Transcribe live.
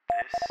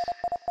This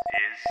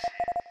is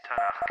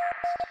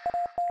Tanakhcast.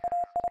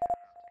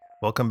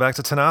 Welcome back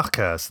to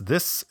Tanakhcast.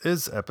 This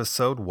is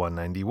episode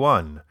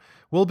 191.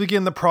 We'll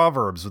begin the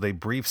Proverbs with a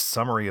brief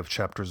summary of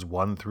chapters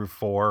 1 through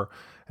 4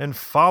 and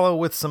follow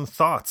with some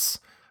thoughts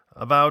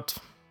about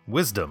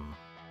wisdom.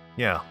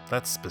 Yeah,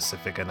 that's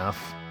specific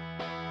enough.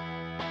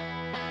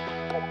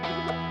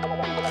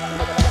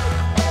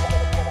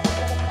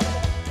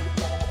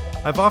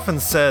 I've often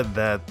said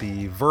that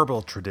the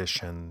verbal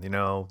tradition,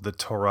 the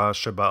Torah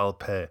Sheba'al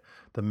Peh,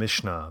 the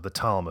Mishnah, the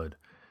Talmud,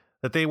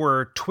 that they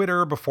were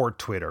Twitter before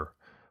Twitter.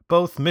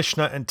 Both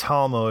Mishnah and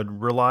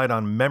Talmud relied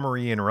on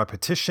memory and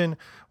repetition,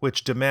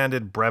 which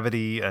demanded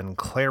brevity and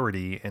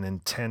clarity in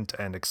intent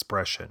and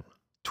expression.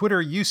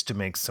 Twitter used to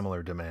make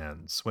similar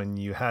demands. When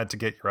you had to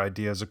get your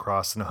ideas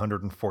across in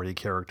 140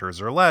 characters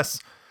or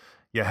less,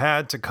 you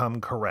had to come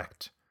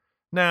correct.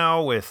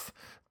 Now, with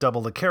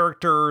double the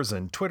characters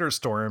and Twitter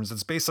storms,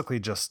 it's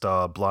basically just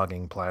a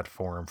blogging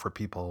platform for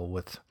people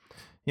with,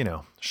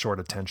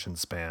 short attention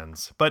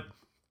spans. But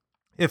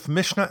if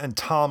Mishnah and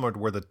Talmud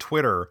were the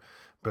Twitter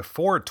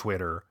before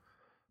Twitter,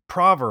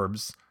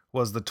 Proverbs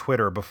was the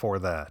Twitter before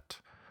that.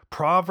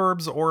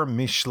 Proverbs, or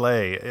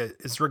Mishlei,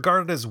 is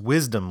regarded as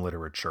wisdom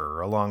literature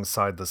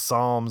alongside the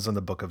Psalms and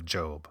the Book of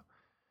Job.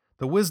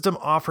 The wisdom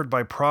offered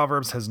by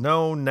Proverbs has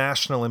no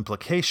national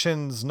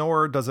implications,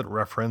 nor does it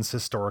reference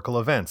historical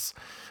events.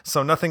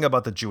 So nothing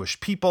about the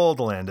Jewish people,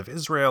 the land of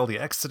Israel, the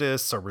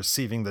Exodus, or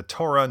receiving the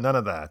Torah, none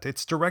of that.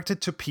 It's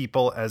directed to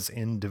people as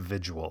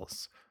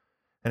individuals.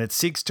 And it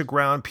seeks to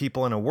ground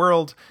people in a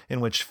world in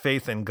which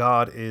faith in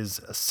God is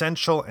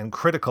essential and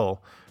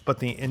critical, but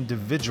the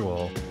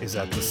individual is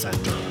at the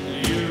center.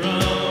 You're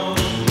wrong,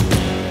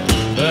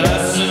 but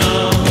I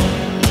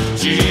know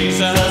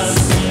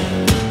Jesus.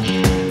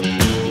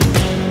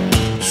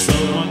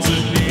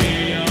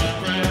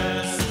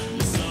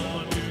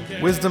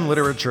 Wisdom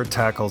literature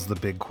tackles the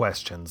big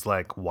questions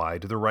like why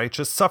do the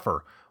righteous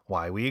suffer,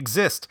 why we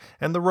exist,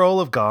 and the role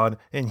of God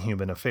in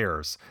human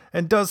affairs,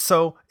 and does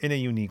so in a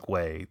unique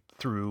way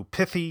through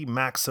pithy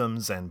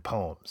maxims and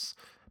poems.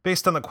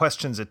 Based on the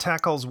questions it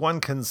tackles, one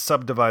can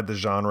subdivide the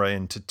genre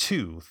into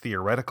two,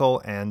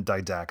 theoretical and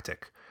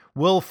didactic.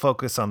 We'll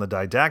focus on the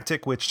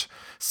didactic, which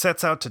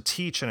sets out to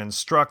teach and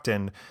instruct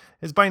and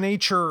is by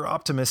nature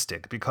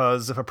optimistic,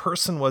 because if a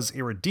person was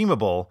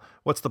irredeemable,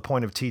 what's the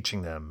point of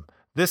teaching them?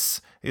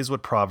 This is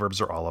what Proverbs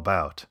are all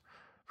about.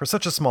 For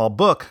such a small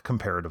book,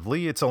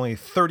 comparatively, it's only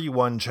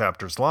 31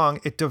 chapters long,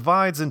 it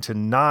divides into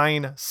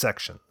 9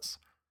 sections.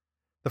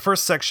 The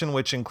first section,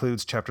 which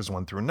includes chapters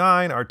 1 through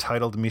 9, are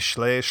titled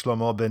Mishlei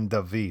Shlomo ben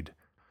David,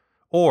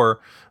 or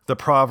the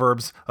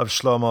Proverbs of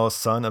Shlomo,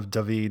 son of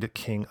David,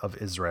 king of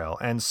Israel,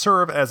 and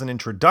serve as an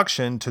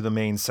introduction to the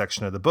main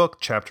section of the book,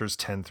 chapters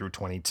 10 through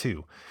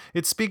 22.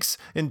 It speaks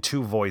in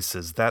two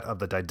voices, that of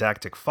the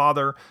didactic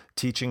father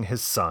teaching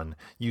his son,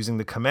 using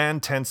the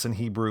command tense in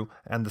Hebrew,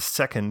 and the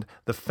second,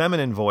 the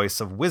feminine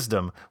voice of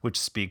wisdom, which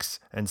speaks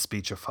and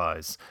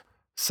speechifies.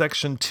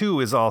 Section 2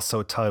 is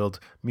also titled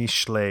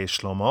Mishlei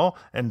Shlomo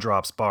and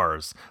drops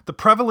bars. The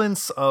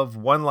prevalence of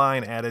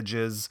one-line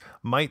adages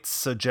might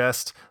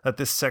suggest that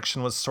this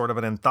section was sort of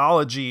an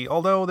anthology,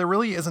 although there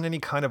really isn't any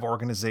kind of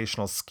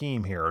organizational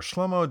scheme here.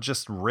 Shlomo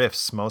just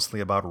riffs mostly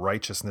about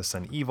righteousness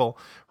and evil,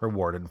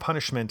 reward and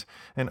punishment,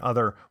 and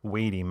other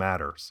weighty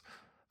matters.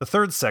 The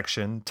third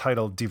section,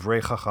 titled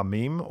Divrei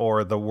Chachamim,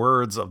 or The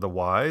Words of the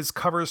Wise,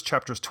 covers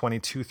chapters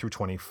 22 through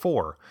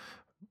 24.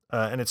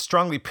 And it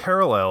strongly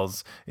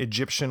parallels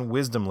Egyptian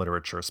wisdom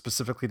literature,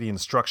 specifically the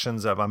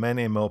instructions of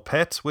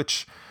Amenemopet,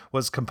 which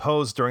was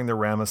composed during the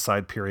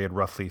Ramesside period,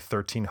 roughly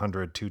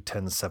 1300 to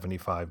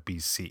 1075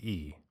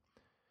 BCE.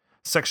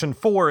 Section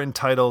 4,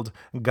 entitled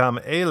Gam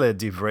Ele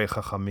Divrei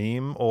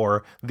Chachamim,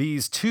 or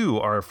These Too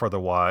Are for the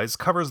Wise,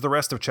 covers the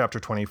rest of chapter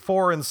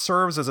 24 and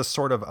serves as a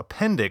sort of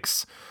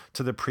appendix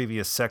to the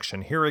previous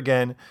section. Here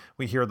again,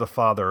 we hear the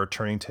father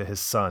turning to his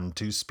son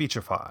to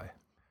speechify.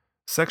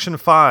 Section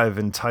 5,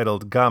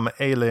 entitled Gam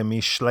Ele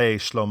Mishlei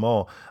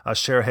Shlomo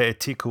Asher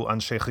He'etiku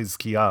Anshe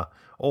Chizkiah,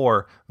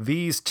 or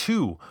These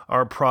Too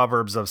Are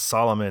Proverbs of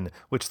Solomon,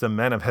 which the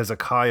men of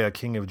Hezekiah,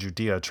 king of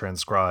Judea,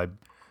 transcribed,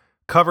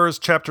 covers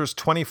chapters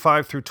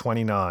 25 through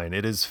 29.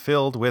 It is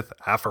filled with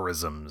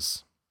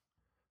aphorisms.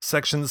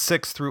 Sections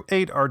 6 through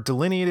 8 are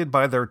delineated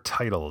by their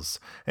titles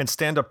and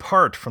stand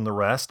apart from the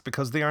rest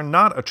because they are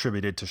not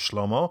attributed to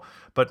Shlomo,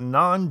 but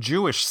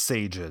non-Jewish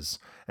sages,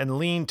 and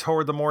lean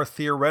toward the more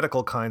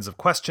theoretical kinds of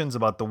questions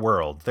about the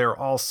world. They're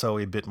also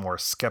a bit more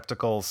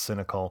skeptical,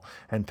 cynical,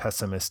 and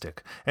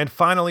pessimistic. And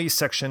finally,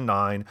 section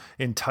 9,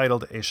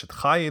 entitled Eshet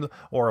Chayil,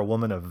 or A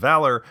Woman of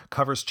Valor,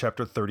 covers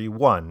chapter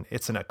 31.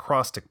 It's an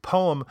acrostic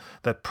poem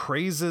that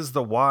praises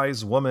the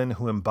wise woman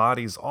who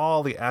embodies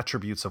all the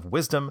attributes of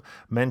wisdom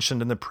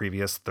mentioned in the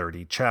previous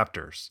 30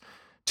 chapters.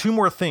 Two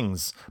more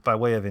things by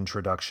way of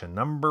introduction.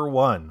 Number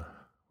 1.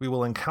 We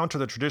will encounter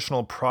the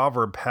traditional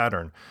proverb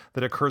pattern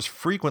that occurs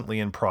frequently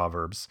in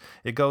Proverbs.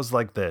 It goes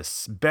like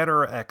this: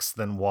 better X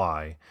than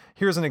Y.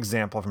 Here's an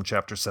example from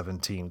chapter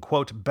 17.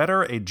 Quote,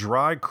 better a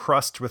dry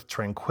crust with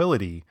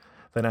tranquility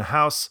than a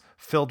house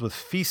filled with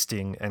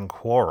feasting and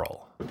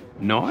quarrel.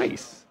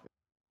 Nice.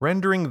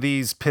 Rendering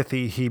these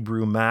pithy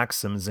Hebrew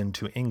maxims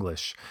into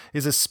English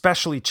is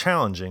especially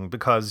challenging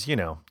because,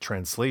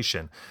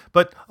 translation,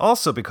 but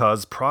also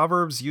because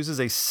Proverbs uses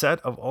a set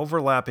of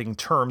overlapping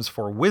terms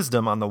for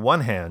wisdom on the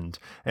one hand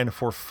and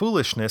for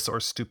foolishness or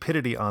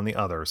stupidity on the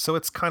other, so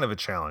it's kind of a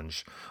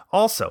challenge.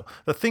 Also,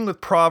 the thing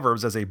with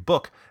Proverbs as a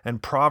book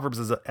and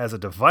Proverbs as a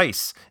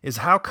device is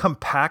how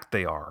compact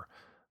they are.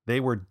 They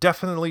were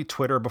definitely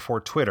Twitter before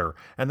Twitter,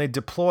 and they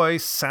deploy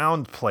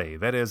sound play,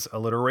 that is,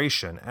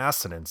 alliteration,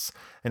 assonance,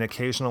 an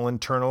occasional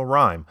internal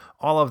rhyme.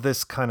 All of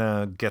this kind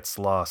of gets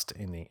lost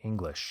in the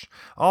English.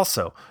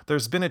 Also,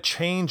 there's been a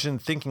change in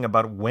thinking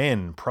about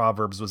when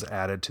Proverbs was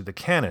added to the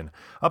canon.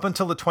 Up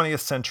until the 20th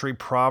century,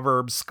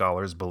 Proverbs,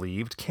 scholars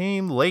believed,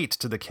 came late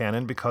to the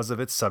canon because of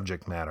its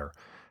subject matter.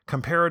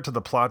 Compared to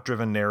the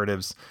plot-driven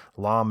narratives,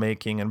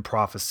 lawmaking, and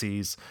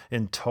prophecies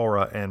in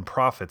Torah and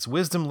prophets,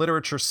 wisdom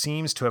literature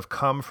seems to have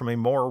come from a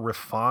more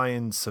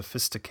refined,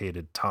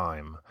 sophisticated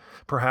time,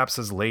 perhaps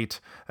as late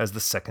as the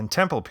Second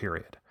Temple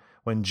period,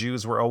 when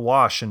Jews were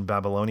awash in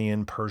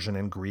Babylonian, Persian,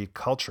 and Greek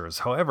cultures.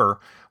 However,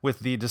 with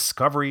the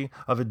discovery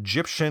of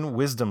Egyptian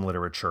wisdom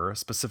literature,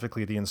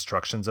 specifically the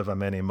instructions of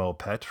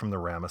Amenemopet from the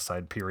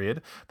Ramesside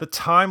period, the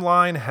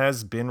timeline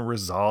has been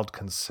resolved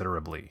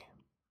considerably.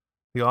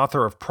 The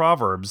author of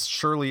Proverbs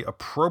surely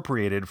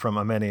appropriated from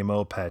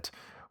Amenemopet,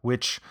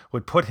 which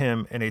would put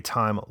him in a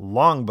time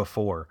long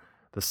before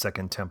the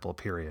Second Temple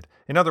period.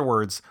 In other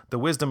words, the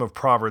wisdom of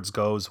Proverbs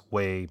goes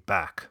way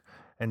back.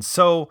 And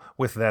so,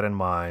 with that in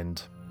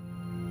mind,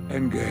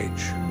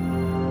 engage.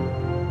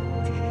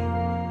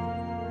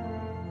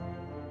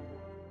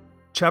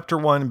 Chapter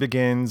 1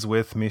 begins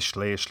with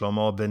Mishlei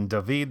Shlomo ben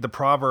David, the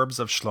Proverbs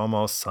of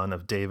Shlomo, son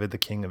of David, the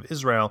king of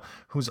Israel,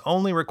 whose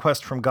only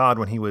request from God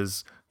when he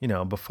was,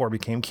 before he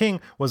became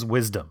king, was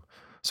wisdom.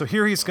 So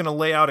here he's going to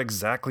lay out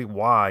exactly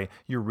why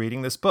you're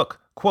reading this book.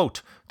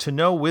 Quote, to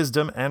know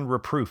wisdom and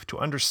reproof, to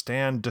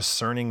understand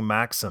discerning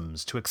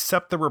maxims, to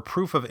accept the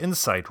reproof of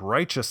insight,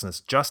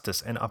 righteousness,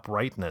 justice, and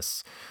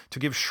uprightness, to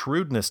give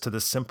shrewdness to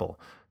the simple,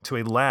 to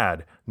a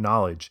lad,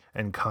 knowledge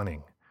and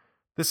cunning.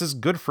 This is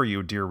good for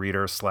you, dear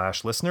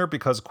reader/listener,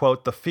 because,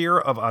 quote, the fear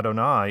of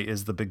Adonai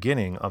is the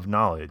beginning of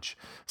knowledge.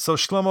 So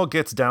Shlomo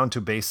gets down to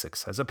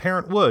basics, as a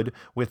parent would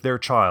with their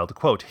child.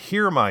 Quote,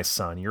 hear, my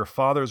son, your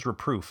father's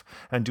reproof,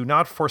 and do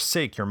not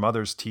forsake your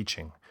mother's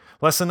teaching.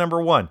 Lesson number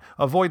 1,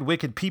 avoid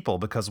wicked people,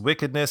 because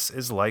wickedness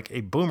is like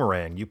a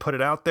boomerang. You put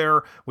it out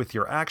there with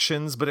your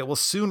actions, but it will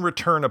soon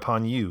return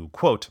upon you.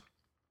 Quote,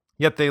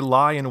 yet they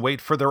lie in wait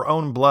for their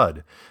own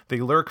blood. They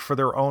lurk for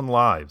their own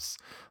lives.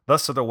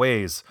 Thus are the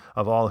ways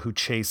of all who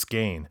chase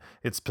gain.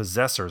 Its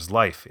possessor's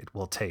life it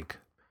will take.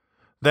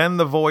 Then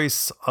the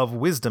voice of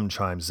wisdom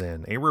chimes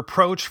in, a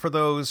reproach for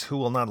those who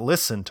will not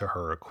listen to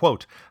her.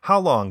 Quote, how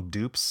long,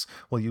 dupes,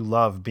 will you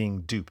love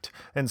being duped,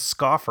 and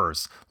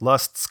scoffers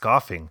lust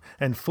scoffing,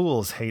 and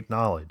fools hate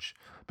knowledge?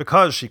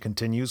 Because, she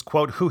continues,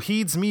 quote, who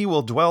heeds me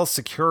will dwell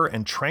secure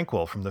and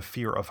tranquil from the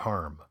fear of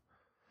harm.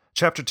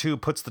 Chapter 2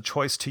 puts the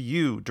choice to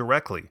you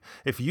directly.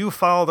 If you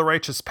follow the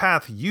righteous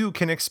path, you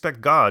can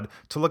expect God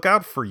to look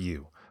out for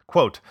you.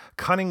 Quote,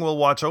 cunning will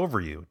watch over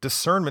you,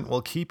 discernment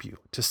will keep you,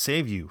 to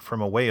save you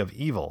from a way of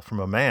evil, from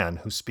a man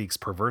who speaks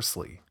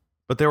perversely.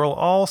 But there will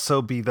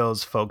also be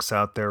those folks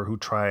out there who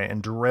try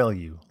and derail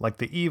you, like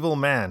the evil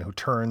man who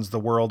turns the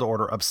world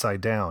order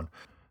upside down.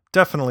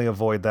 Definitely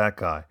avoid that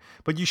guy.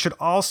 But you should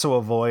also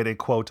avoid a,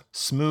 quote,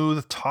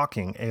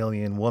 smooth-talking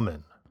alien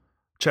woman.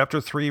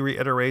 Chapter 3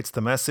 reiterates the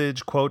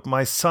message, quote,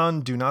 my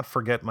son, do not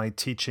forget my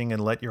teaching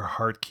and let your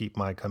heart keep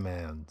my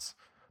commands.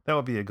 That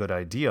would be a good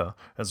idea,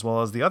 as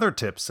well as the other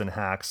tips and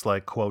hacks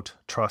like, quote,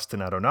 trust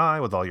in Adonai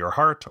with all your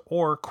heart,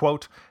 or,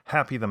 quote,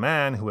 happy the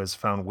man who has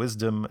found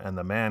wisdom and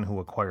the man who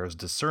acquires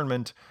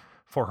discernment,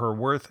 for her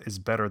worth is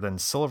better than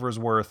silver's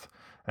worth,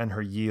 and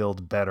her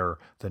yield better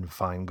than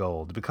fine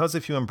gold. Because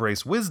if you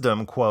embrace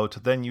wisdom,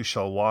 quote, then you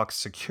shall walk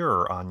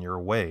secure on your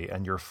way,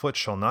 and your foot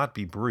shall not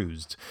be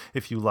bruised.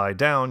 If you lie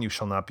down, you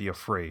shall not be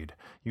afraid.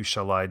 You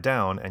shall lie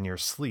down, and your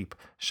sleep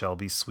shall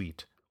be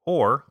sweet.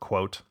 Or,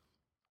 quote,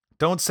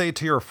 don't say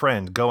to your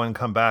friend, go and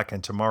come back,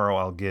 and tomorrow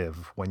I'll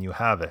give, when you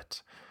have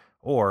it.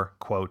 Or,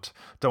 quote,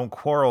 don't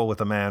quarrel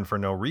with a man for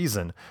no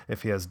reason,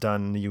 if he has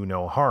done you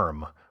no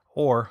harm.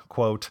 Or,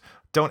 quote,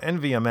 don't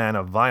envy a man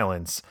of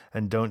violence,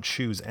 and don't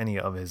choose any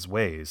of his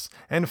ways.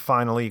 And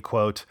finally,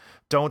 quote,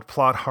 don't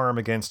plot harm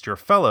against your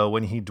fellow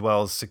when he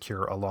dwells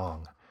secure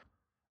along.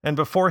 And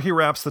before he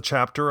wraps the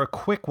chapter, a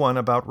quick one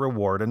about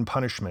reward and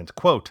punishment.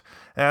 Quote,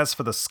 as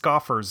for the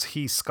scoffers,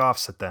 he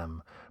scoffs at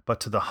them, but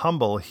to the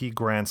humble he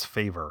grants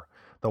favor.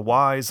 The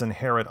wise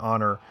inherit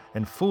honor,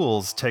 and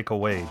fools take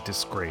away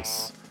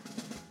disgrace.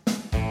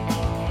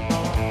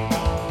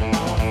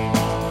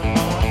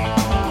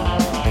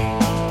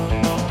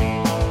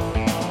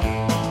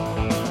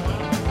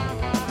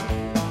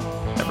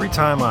 Every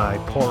time I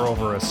pore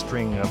over a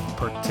string of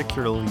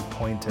particularly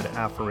pointed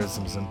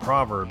aphorisms and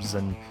proverbs,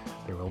 and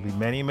there will be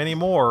many, many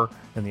more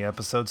in the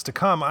episodes to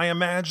come, I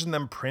imagine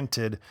them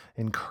printed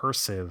in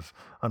cursive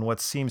on what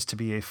seems to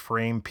be a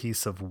frame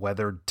piece of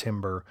weathered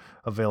timber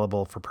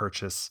available for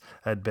purchase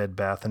at Bed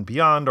Bath &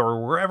 Beyond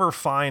or wherever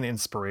fine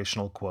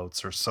inspirational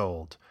quotes are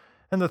sold.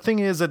 And the thing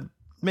is, it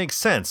makes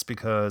sense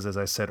because, as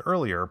I said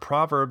earlier,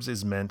 Proverbs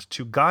is meant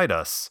to guide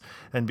us,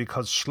 and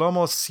because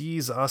Shlomo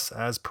sees us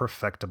as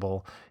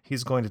perfectible,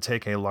 he's going to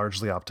take a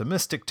largely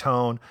optimistic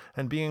tone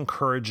and be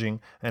encouraging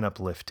and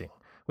uplifting,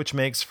 which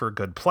makes for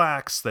good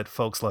plaques that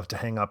folks love to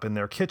hang up in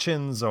their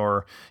kitchens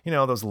or,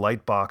 those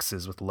light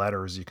boxes with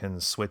letters you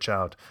can switch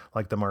out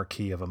like the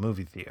marquee of a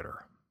movie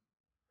theater.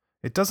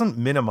 It doesn't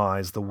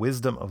minimize the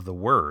wisdom of the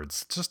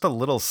words. It's just a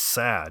little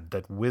sad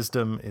that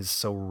wisdom is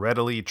so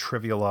readily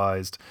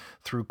trivialized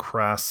through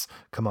crass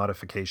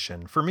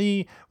commodification. For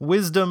me,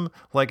 wisdom,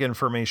 like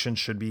information,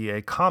 should be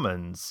a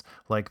commons,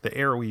 like the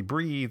air we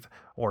breathe,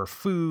 or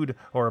food,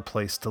 or a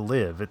place to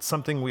live. It's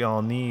something we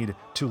all need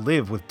to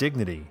live with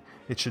dignity.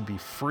 It should be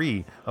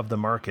free of the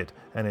market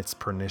and its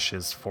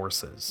pernicious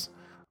forces.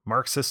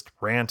 Marxist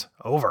rant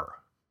over.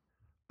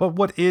 But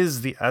what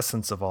is the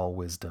essence of all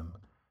wisdom?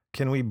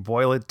 Can we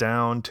boil it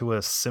down to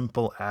a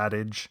simple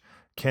adage?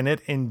 Can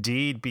it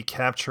indeed be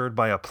captured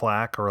by a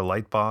plaque or a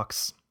light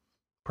box?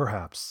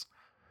 Perhaps.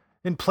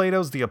 In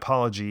Plato's The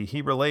Apology,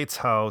 he relates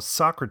how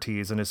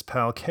Socrates and his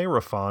pal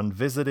Chaerephon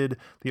visited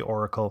the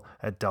oracle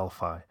at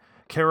Delphi.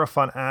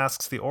 Chaerephon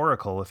asks the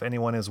oracle if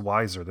anyone is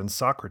wiser than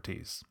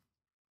Socrates.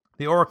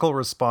 The oracle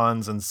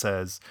responds and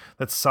says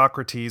that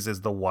Socrates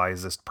is the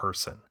wisest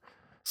person.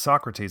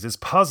 Socrates is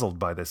puzzled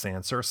by this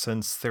answer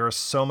since there are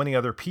so many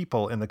other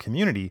people in the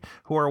community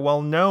who are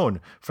well known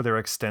for their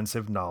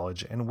extensive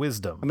knowledge and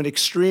wisdom. I'm an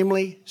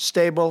extremely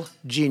stable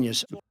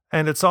genius.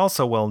 And it's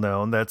also well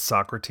known that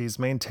Socrates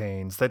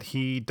maintains that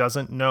he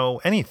doesn't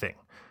know anything.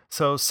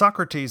 So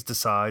Socrates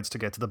decides to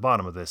get to the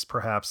bottom of this.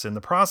 Perhaps in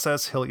the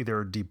process, he'll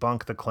either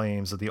debunk the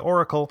claims of the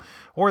oracle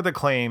or the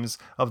claims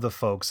of the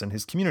folks in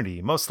his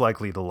community, most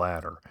likely the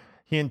latter.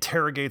 He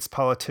interrogates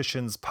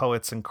politicians,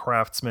 poets, and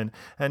craftsmen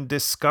and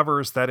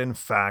discovers that, in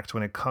fact,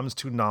 when it comes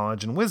to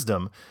knowledge and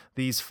wisdom,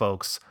 these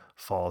folks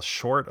fall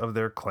short of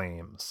their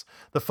claims.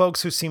 The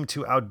folks who seem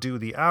to outdo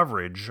the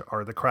average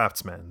are the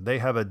craftsmen. They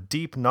have a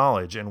deep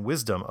knowledge and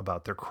wisdom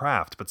about their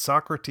craft, but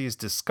Socrates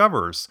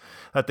discovers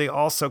that they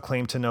also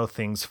claim to know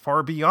things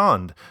far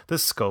beyond the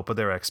scope of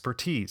their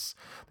expertise.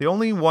 The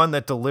only one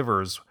that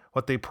delivers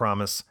what they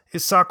promise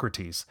is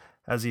Socrates.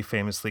 As he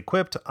famously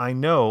quipped, "I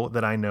know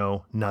that I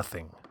know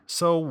nothing."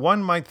 So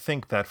one might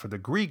think that for the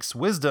Greeks,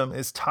 wisdom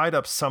is tied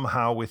up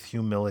somehow with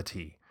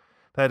humility.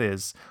 That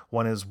is,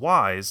 one is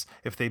wise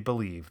if they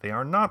believe they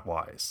are not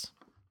wise.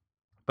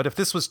 But if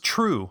this was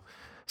true,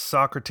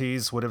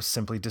 Socrates would have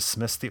simply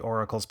dismissed the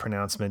oracle's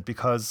pronouncement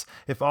because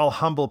if all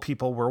humble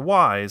people were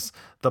wise,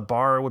 the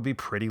bar would be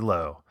pretty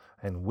low,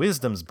 and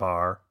wisdom's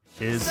bar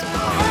is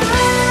high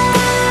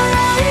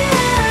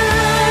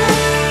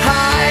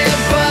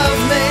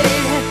above me.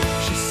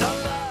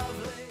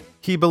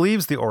 He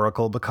believes the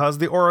oracle because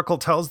the oracle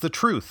tells the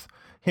truth.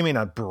 He may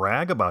not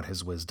brag about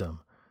his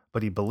wisdom,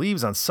 but he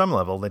believes on some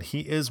level that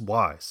he is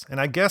wise.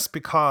 And I guess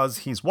because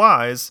he's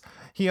wise,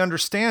 he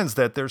understands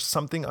that there's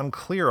something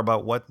unclear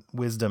about what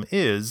wisdom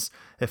is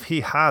if he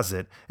has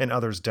it and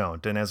others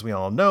don't. And as we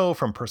all know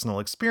from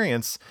personal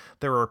experience,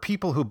 there are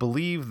people who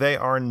believe they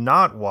are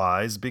not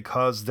wise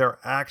because they're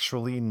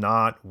actually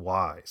not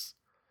wise.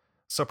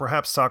 So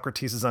perhaps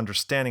Socrates'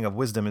 understanding of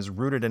wisdom is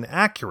rooted in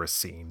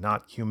accuracy,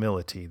 not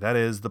humility. That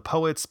is, the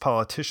poets,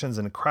 politicians,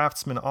 and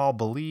craftsmen all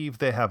believe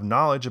they have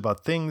knowledge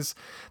about things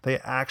they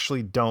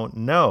actually don't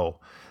know.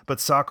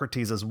 But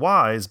Socrates is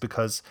wise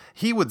because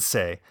he would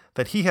say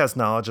that he has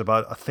knowledge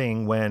about a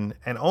thing when,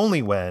 and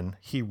only when,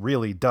 he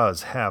really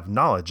does have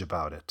knowledge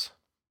about it.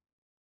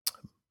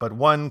 But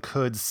one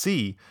could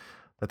see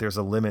that there's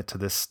a limit to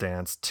this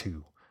stance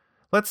too.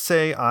 Let's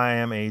say I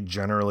am a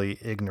generally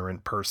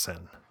ignorant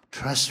person.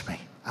 Trust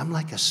me, I'm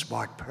like a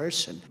smart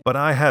person. But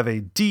I have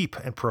a deep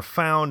and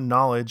profound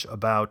knowledge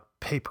about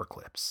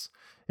paperclips.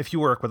 If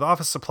you work with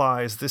office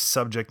supplies, this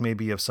subject may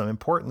be of some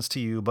importance to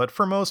you, but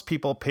for most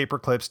people,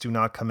 paperclips do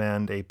not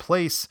command a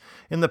place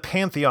in the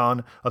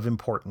pantheon of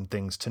important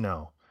things to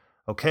know.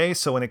 Okay,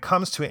 so when it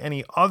comes to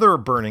any other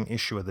burning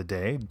issue of the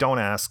day, don't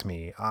ask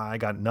me. I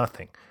got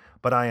nothing.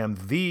 But I am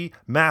the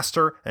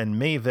master and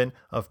maven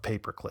of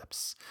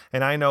paperclips.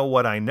 And I know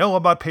what I know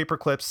about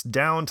paperclips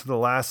down to the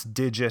last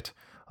digit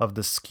of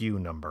the SKU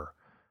number.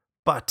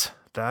 But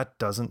that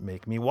doesn't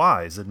make me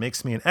wise. It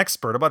makes me an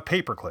expert about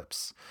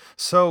paperclips.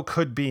 So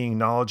could being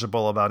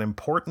knowledgeable about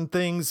important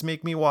things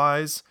make me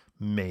wise?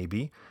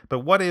 Maybe. But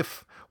what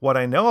if what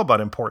I know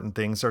about important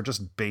things are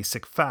just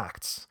basic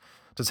facts?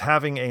 Does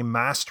having a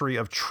mastery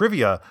of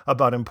trivia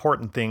about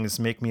important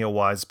things make me a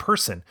wise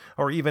person,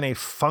 or even a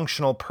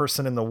functional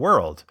person in the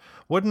world?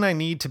 Wouldn't I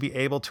need to be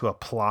able to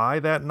apply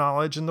that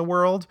knowledge in the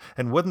world?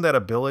 And wouldn't that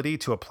ability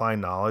to apply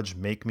knowledge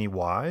make me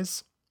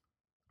wise?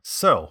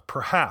 So,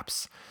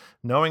 perhaps,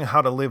 knowing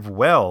how to live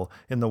well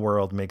in the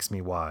world makes me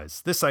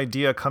wise. This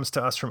idea comes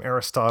to us from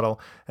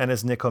Aristotle and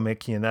his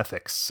Nicomachean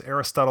Ethics.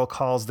 Aristotle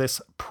calls this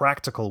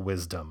practical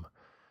wisdom.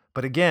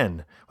 But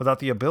again, without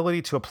the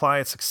ability to apply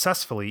it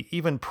successfully,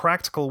 even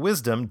practical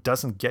wisdom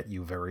doesn't get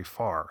you very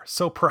far.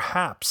 So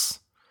perhaps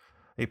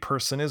a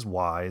person is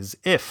wise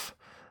if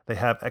they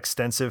have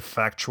extensive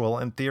factual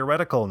and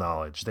theoretical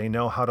knowledge. They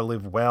know how to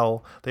live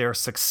well, they are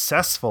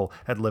successful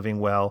at living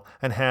well,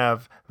 and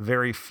have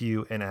very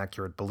few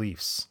inaccurate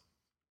beliefs.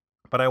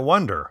 But I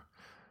wonder,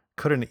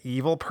 could an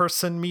evil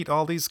person meet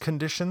all these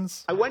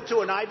conditions? I went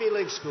to an Ivy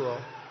League school.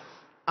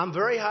 I'm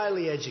very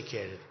highly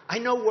educated. I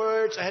know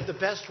words. I have the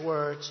best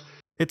words.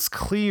 It's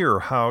clear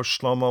how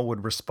Shlomo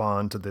would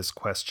respond to this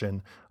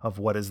question of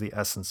what is the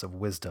essence of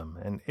wisdom,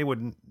 and it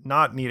would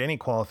not need any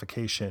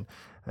qualification,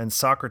 and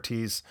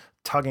Socrates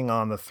tugging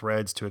on the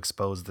threads to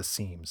expose the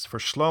seams. For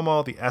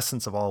Shlomo, the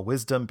essence of all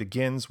wisdom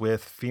begins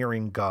with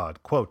fearing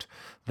God. Quote,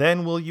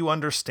 "Then will you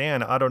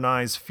understand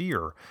Adonai's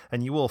fear,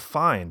 and you will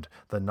find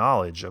the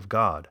knowledge of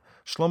God."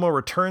 Shlomo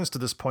returns to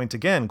this point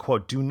again,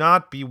 quote, "Do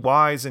not be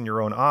wise in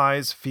your own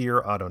eyes,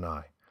 fear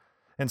Adonai."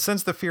 And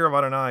since the fear of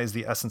Adonai is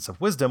the essence of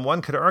wisdom,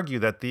 one could argue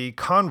that the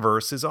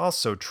converse is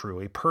also true.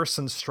 A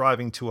person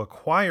striving to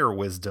acquire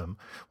wisdom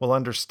will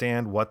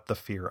understand what the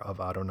fear of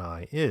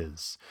Adonai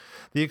is.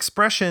 The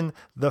expression,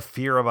 the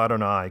fear of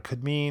Adonai,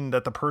 could mean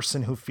that the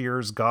person who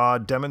fears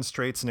God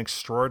demonstrates an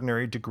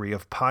extraordinary degree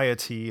of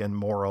piety and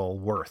moral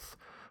worth.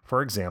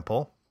 For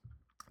example,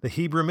 the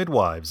Hebrew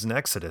midwives in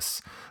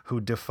Exodus, who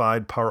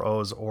defied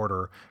Paro's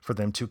order for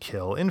them to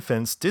kill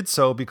infants, did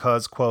so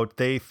because, quote,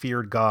 "they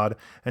feared God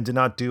and did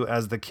not do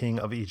as the king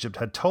of Egypt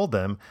had told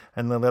them,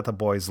 and they let the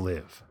boys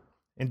live."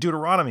 In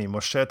Deuteronomy,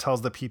 Moshe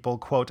tells the people,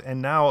 quote,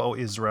 "And now, O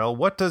Israel,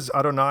 what does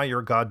Adonai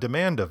your God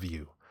demand of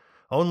you?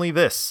 Only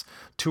this,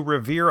 to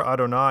revere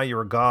Adonai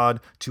your God,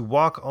 to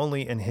walk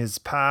only in his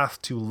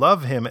path, to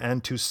love him,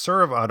 and to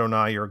serve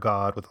Adonai your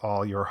God with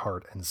all your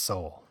heart and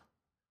soul."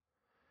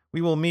 We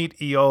will meet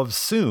Eov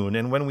soon,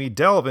 and when we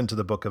delve into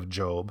the book of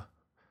Job,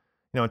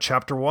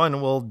 chapter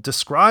 1 will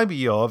describe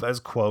Eov as,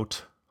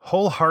 quote,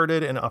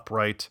 "wholehearted and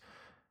upright,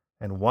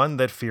 and one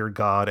that feared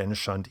God and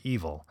shunned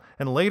evil."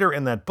 And later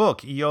in that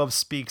book, Eov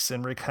speaks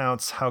and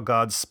recounts how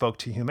God spoke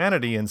to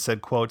humanity and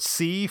said, quote,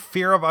 "See,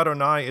 fear of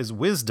Adonai is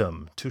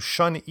wisdom, to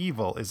shun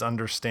evil is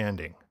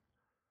understanding."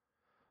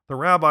 The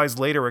rabbis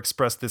later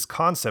expressed this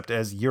concept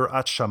as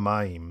yirat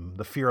shamayim,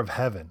 the fear of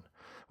heaven,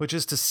 which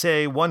is to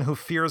say, one who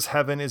fears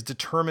heaven is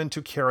determined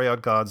to carry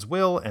out God's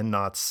will and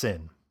not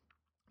sin.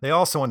 They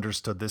also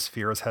understood this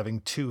fear as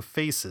having two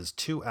faces,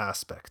 two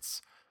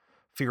aspects: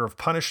 fear of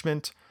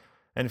punishment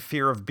and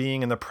fear of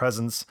being in the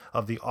presence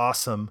of the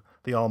awesome,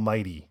 the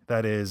Almighty,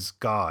 that is,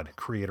 God,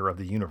 creator of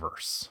the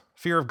universe.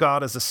 Fear of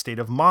God is a state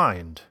of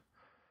mind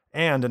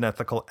and an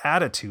ethical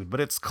attitude, but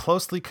it's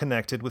closely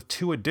connected with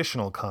two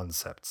additional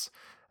concepts: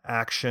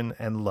 action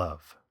and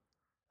love.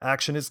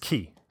 Action is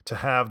key. To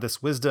have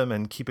this wisdom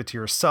and keep it to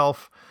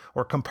yourself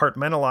or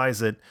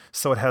compartmentalize it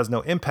so it has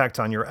no impact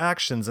on your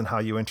actions and how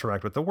you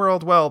interact with the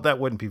world, well, that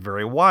wouldn't be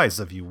very wise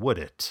of you, would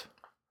it?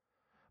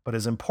 But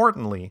as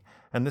importantly,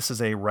 and this is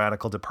a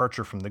radical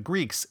departure from the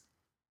Greeks,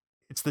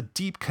 it's the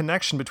deep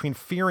connection between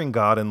fearing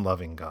God and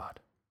loving God.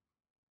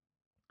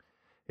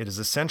 It is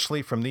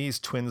essentially from these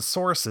twin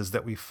sources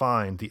that we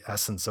find the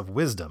essence of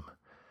wisdom.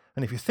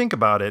 And if you think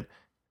about it,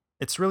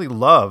 it's really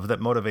love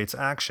that motivates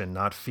action,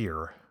 not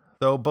fear.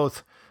 Though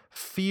both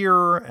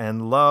fear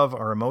and love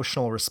are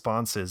emotional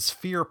responses,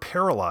 fear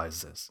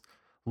paralyzes.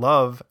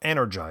 Love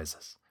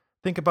energizes.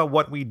 Think about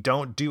what we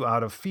don't do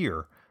out of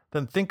fear,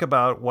 then think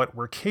about what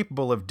we're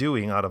capable of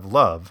doing out of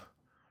love,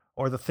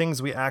 or the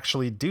things we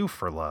actually do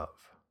for love.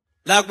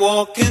 Like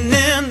walking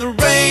in the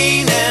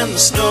rain and the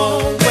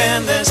snow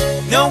when there's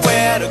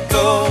nowhere to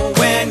go,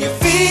 when you're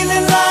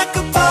feeling like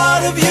a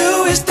part of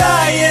you is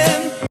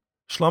dying.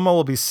 Shlomo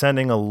will be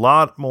sending a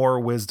lot more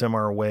wisdom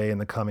our way in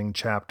the coming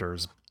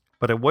chapters,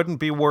 but it wouldn't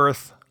be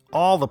worth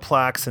all the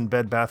plaques in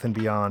Bed Bath &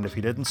 Beyond if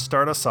he didn't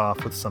start us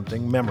off with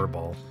something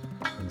memorable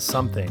and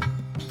something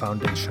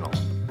foundational.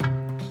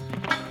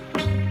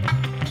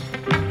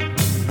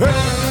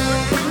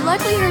 If you like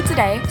what you heard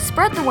today,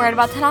 spread the word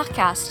about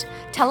TanachCast.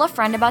 Tell a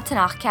friend about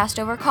TanachCast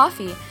over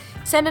coffee.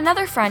 Send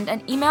another friend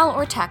an email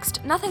or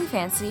text, nothing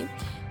fancy.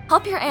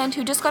 Help your aunt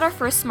who just got her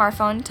first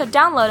smartphone to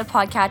download a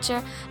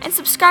podcatcher and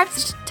subscribe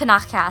to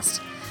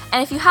TanachCast.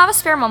 And if you have a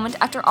spare moment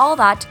after all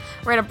that,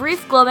 write a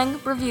brief glowing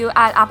review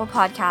at Apple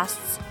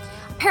Podcasts.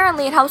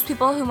 Apparently, it helps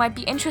people who might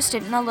be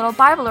interested in a little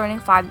Bible learning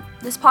vibe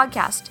this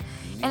podcast,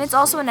 and it's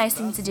also a nice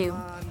thing to do.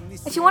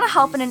 If you want to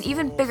help in an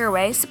even bigger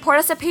way, support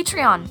us at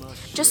Patreon.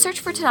 Just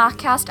search for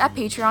TanachCast at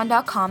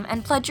patreon.com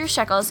and pledge your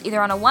shekels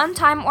either on a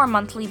one-time or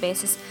monthly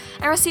basis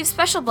and receive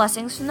special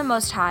blessings from the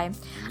Most High.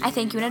 I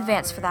thank you in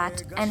advance for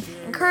that, and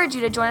encourage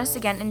you to join us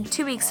again in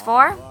 2 weeks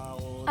for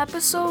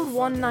Episode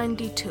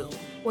 192,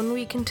 when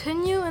we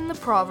continue in the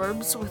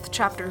Proverbs with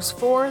chapters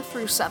 4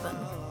 through 7.